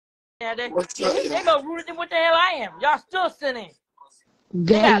What's up? They go ruder than what the hell I am. Y'all still sinning.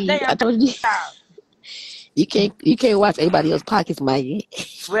 They got Maggie, I damn told you tired. you can't watch anybody else's pockets, Maggie.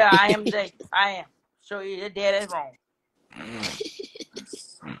 Well, I am today. I am. Show you that dad is wrong.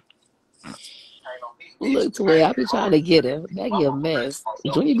 Look to where I be trying to get her. Maggie a mess.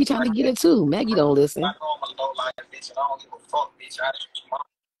 Junior be trying to get her too. Maggie don't listen.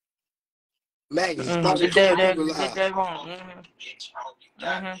 Maggie, stop the Get camera people that live. wrong.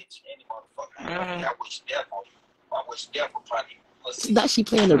 Now she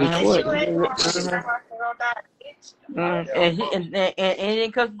playing the recording. And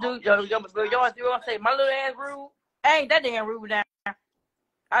then cause dude, y'all say my little ass rude. I ain't that damn rude now.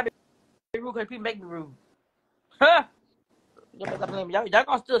 I be rude because people make me rude. Huh? Y'all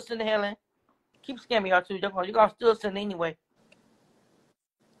gonna still send the hell in. Keep scamming y'all too. You gonna still send anyway.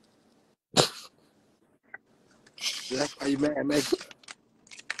 That's why you mad, Maggie.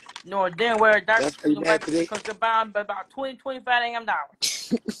 No, then where That's why you mad today. because they're buying about $20-25 damn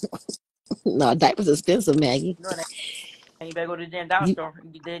dollars. No, diapers expensive, Maggie. No, they and you better go to the damn dollar store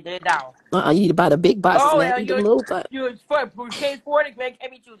and get their dollar. You need to buy the big boxes, Oh, well, Maggie. The little box. you can't afford it, man.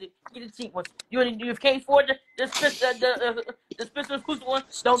 Can't be choosing. Get the cheap ones. You can't afford the special exclusive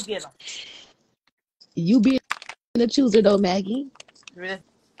ones. Don't get them. You being a chooser though, Maggie.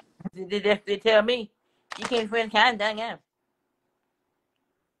 They tell me you can't afford kind dang am.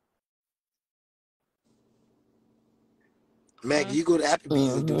 Maggie, you go to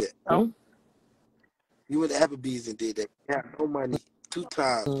Applebee's and do that. Oh. You went to Applebee's and did that. You had no money 2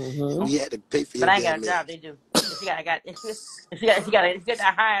 times. And you had to pay for your But I ain't got a damn job. They do. If you got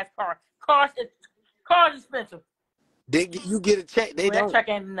that highest car. Cars expensive. You get a check, they That don't. check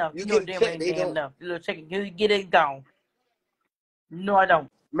ain't enough. You know get a damn check, they don't. enough. The little check, you get it gone. No, I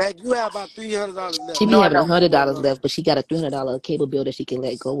don't. Maggie, you have about $300 left. She be having $100 left, but she got a $300 cable bill that she can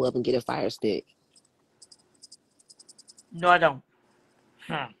let go of and get a Fire Stick. No, I don't.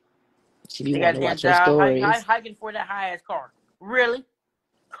 She be wanting to watch her stories. How you can afford that high ass car? Really?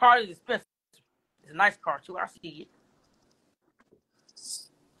 Car is expensive. It's a nice car too. I see it.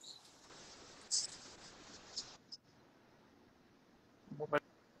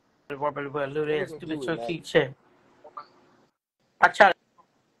 Little ass stupid cheap check. I try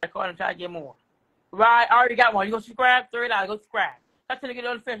to call and try to get more. Right, I already got one. You gonna subscribe? $30. Go subscribe. I tell you to get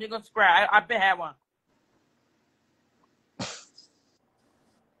on the fence. You gonna subscribe? I been had one.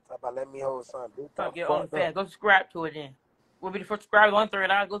 How about let me hold something? Get on the fence. Go subscribe to it then. We'll be the first subscriber on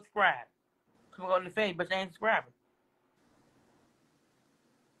 $30. Go subscribe. Come on the fence, but they ain't subscribing.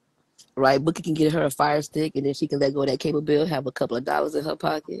 Right, Bookie can get her a Fire Stick, and then she can let go of that cable bill, have a couple of dollars in her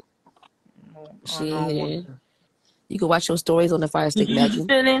pocket. You can watch your stories on the Fire Stick, Maggie. You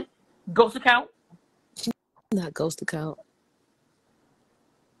still in? Ghost account? Not ghost account.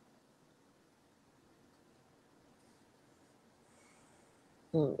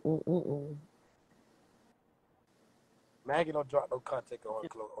 Maggie don't drop no content on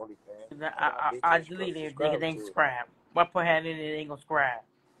OnlyFans. I delete it if they ain't subscribe. What point had in it, they ain't gonna subscribe.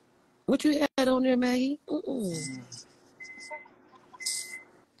 What you had on there, Maggie?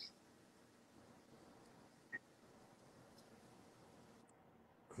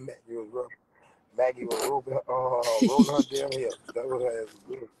 Maggie was rolling her damn hips. That was her ass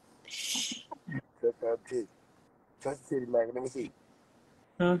good. Touch her titty. Touch the titty, Maggie. Let me see.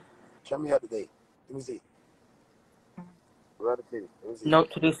 Show me her today. Let me see. Rub the titty. Let me see. Nope,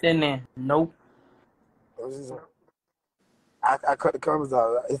 to this in there. Nope. I cut the covers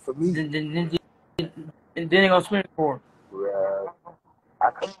out. It's for me. Then they gonna swim for it.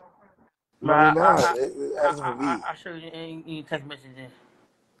 No, it's for me. I'll show you in text message then.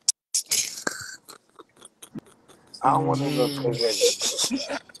 I don't want to look crazy.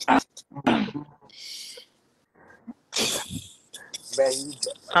 Man,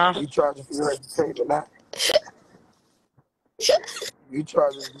 you charging for your entertainment now? You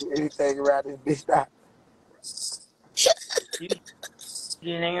charging to do anything around this bitch now? You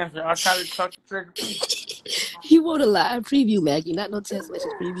didn't answer. I'll try to talk to the people. You want a live preview, Maggie, not no text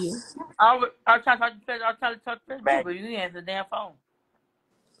message preview. I'll try to talk to the people. You answer the damn phone.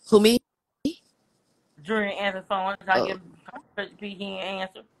 Who, me? During answer phone, I get he ain't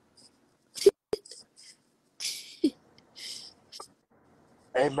answer.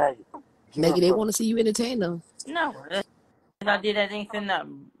 Hey, Maggie. Maggie, they want to see you entertain them. No. If I did that, they ain't send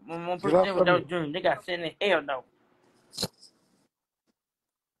nothing. When one person without June, they got sent in hell no.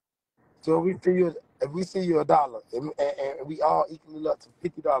 So if we see you $1, and we all equally up to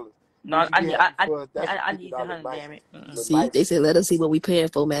 $50. No, I need $100, damn it. See, they said let us see what we paying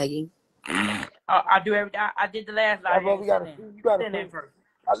for, Maggie. I do everything. I did the last live. You gotta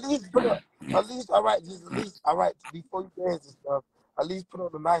At least put up. At least all right. Just at least all right. Before you dance and stuff, at least put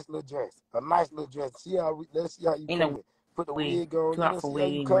on a nice little dress. A nice little dress. See how let's see how you Ain't no coming. Put the wig. wig on. Too hot for See how wig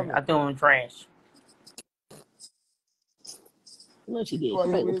you anyway. coming. I threw in trash. No, she You did. She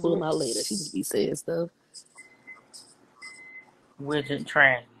out here probably with gonna his pull them wig? out later. She just be saying stuff. Wigs and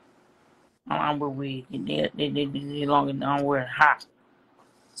trash. I'm with wig. They longer than I'm wearing hot.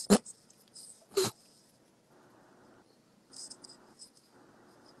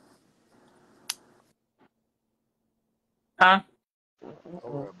 Huh?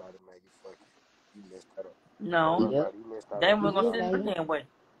 Don't worry about it, Maggie. Fuck it. You messed that up. Don't No. worry Yep. about it. You messed that They up. weren't gonna Yeah, sit in the Maggie. damn way.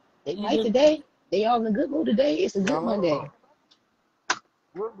 They You might just today. They all in a good mood today. It's a good Monday. No.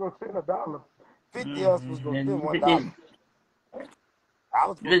 We was gonna spend $1. 50 else was gonna spend $1. I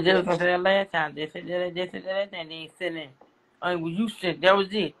was supposed to they pay was gonna say 100. that last time. They said that thing. They ain't sitting in. I mean, you said that was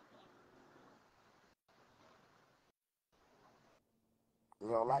it. You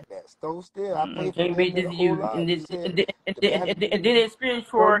don't like that. Stove still, I paid for Can't be damn near this the is whole you. lot. And You then said the and value. then they screen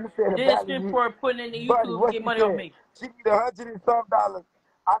So for you said the then they screen value. for putting in the Buddy, YouTube and what get she money off said? me. She need $100 and some dollars.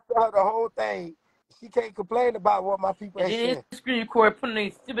 I tell her the whole thing. She can't complain about what my people And ain't then saying. they screen record putting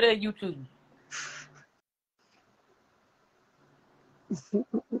in stupid ass YouTube.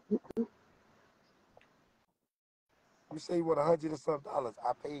 You say you want $100 and some dollars.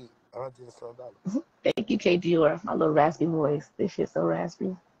 I paid $100 and some dollars. Thank you, K Dior. My little raspy voice. This shit's so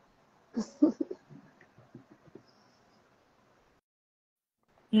raspy.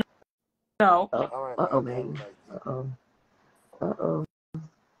 No, Oh, All right, uh-oh, Maggie. Have a Maggie. nice day. Uh-oh. Uh-oh.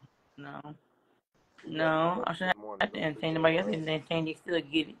 no, You got to get no. up I in should the morning have to to go pick entertain up nobody else your and ass. entertain. They still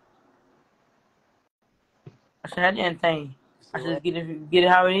get it. I should have to entertain. You I say should what? just get it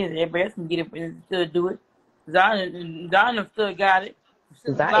how it is. Everybody else can get it and still do it. Zion still got it.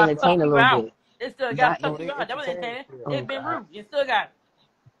 Cause I A lot of cuss entertain a people little out. bit. They still Cause I got cuss No, en- they people out. That was entertaining entertaining. still. oh They've been God. rude. You still got it.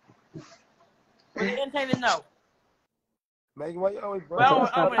 Was it entertaining? No. Maggie, why you always But bring up I stuff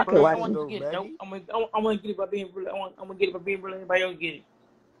want I to could entertain. I watch personal want you. you to though, get it. Maggie? I want to get it by being real. I'm gonna get it by being real. Everybody else get it.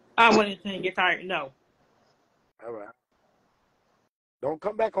 I want to entertain. Get tired. No. All right. Don't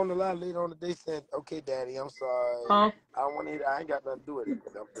come back on the line later on the day saying, "Okay, Daddy, I'm sorry. Huh? I don't want to. I ain't got nothing to do with it."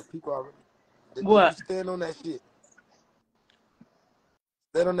 The people are. You What? stand on that shit.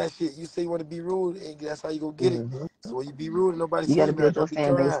 Stand on that shit. You say you want to be rude, and that's how you gonna get it. Hmm. So when you be rude and nobody You say gotta nothing, build your don't be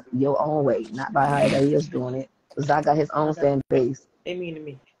fan base crying. your own way, not by how everybody else doing it. Cause I got his own Okay. fan base. They mean to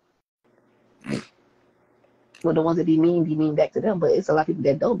me. Well, the ones that be mean back to them. But it's a lot of people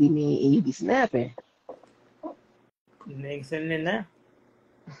that don't be mean, and you be snapping. Niggas sitting in there.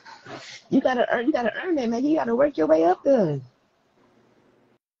 You gotta earn that, man. You gotta work your way up there.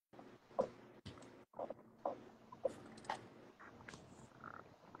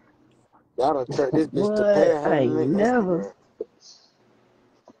 Y'all done turned this bitch to What? I ain't panhandling never. Instagram.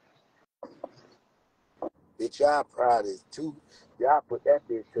 Bitch, y'all pride is too. Y'all put that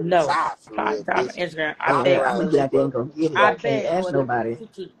bitch to the No. side for Try real, to bitch. Instagram. I Y'all beg I'm pride gonna for it. get too out there and much. go get it. I I can't beg ask for it. nobody.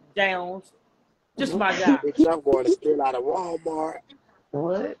 Sit you down. This is my job. Bitch, I'm going to steal out of Walmart.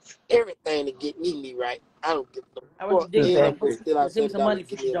 What? Everything to get me right. I don't give a I want you fuck. to dig And some. I'm gonna Exactly. steal out Send me some $7 money. to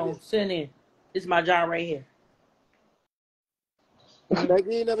give Sit you me a down. meal. Send in. This is my job right here. Hmm? Like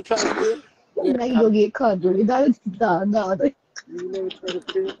you ain't never tried to steal? Yeah. Now you gonna get caught doing it. No. You ain't never tried to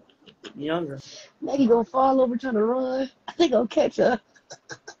steal? Younger. Now you gonna fall over trying to run. They gonna catch her.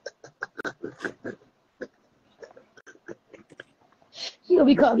 She gonna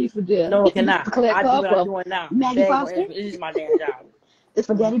be calling you for jail. No, it You cannot. collect I do call what I'm from doing now. Maggie Beg for Foster. it. This is my damn job. It's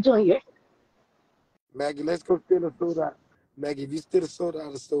for Daddy Junior. Maggie, let's go steal a soda. Maggie, if you steal a soda out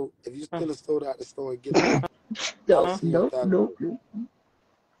of the store, if you Huh? steal a soda out of the store and get it back, I'll Huh? No, see you no, no, $1,000. no.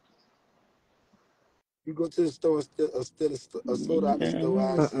 You go to the store and steal a soda out the store,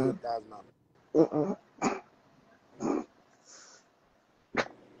 I'll see you Uh-uh. $1,000. Uh-uh.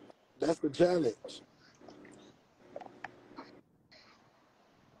 That's the challenge.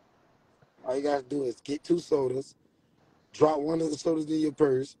 All you gotta do is get 2 sodas, drop one of the sodas in your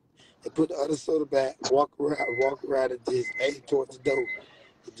purse, and put the other soda back. Walk around, and just aim towards the door.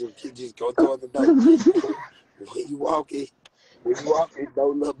 And just go towards the door. when you walk it,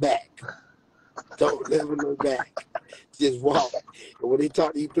 don't look back. Don't never look back. Just walk. And when they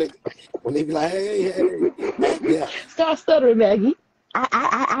talk to you, when they be like, hey, act deaf. Start stuttering, Maggie.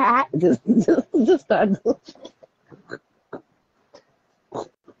 I. Just start.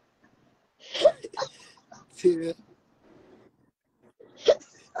 Tell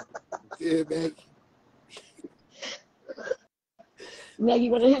Maggie, Maggie,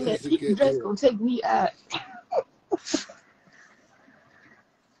 when I hear that that's a pink good dress deal. gonna take me out.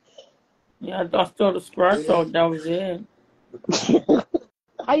 Yeah, I thought the scratch Yeah. thought that was it.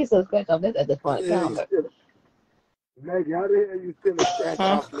 How you still scratch off? That's at the How front the hell you counter. still Maggie? How the hell you still a scratch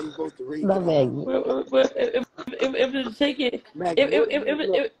Huh? off and you supposed to read Not it off? Maggie. But if the ticket, Maggie, what is it?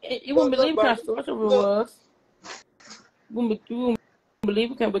 Look, you wouldn't believe look, what kind of Maggie. store it Look, was. You wouldn't believe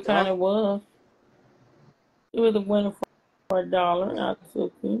what kind huh? it was. It was a winner for $1. I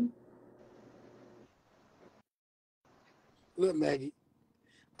took it. Look, Maggie.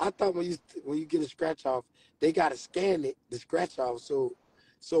 I thought when you get a scratch off, they gotta scan it, the scratch off. So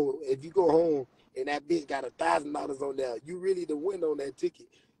if you go home and that bitch got $1,000 on there, you really the win on that ticket.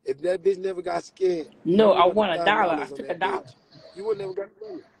 If that bitch never got scanned and No, you I win on the won thousand $1. I dollars on took a that dollar. bitch, you would never got the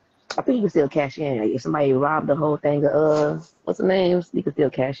money. I think you can still cash in. Like, if somebody robbed the whole thing of what's the names? You can still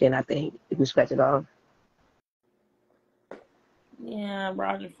cash in. I think if you scratch it off. Yeah, I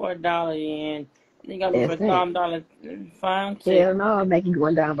brought it for $1 and they got me for That's it. $1,000 fine Hell ticket. no, Maggie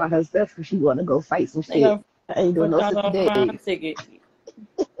going down by herself because she want to go fight some They shit. got I ain't for doing no 60 $1,000 fine days. ticket.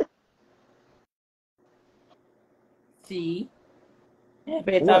 See, I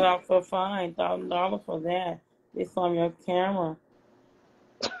paid What? $1,000 for a fine, $1,000 for that. They saw me on camera.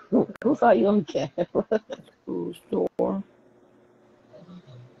 Who saw you on camera? Food store.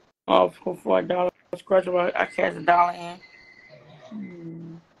 Oh, for $1 scratch. I cashed $1 in.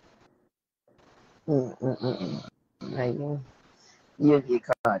 Maggie, you'll get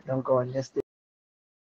caught. Don't go in this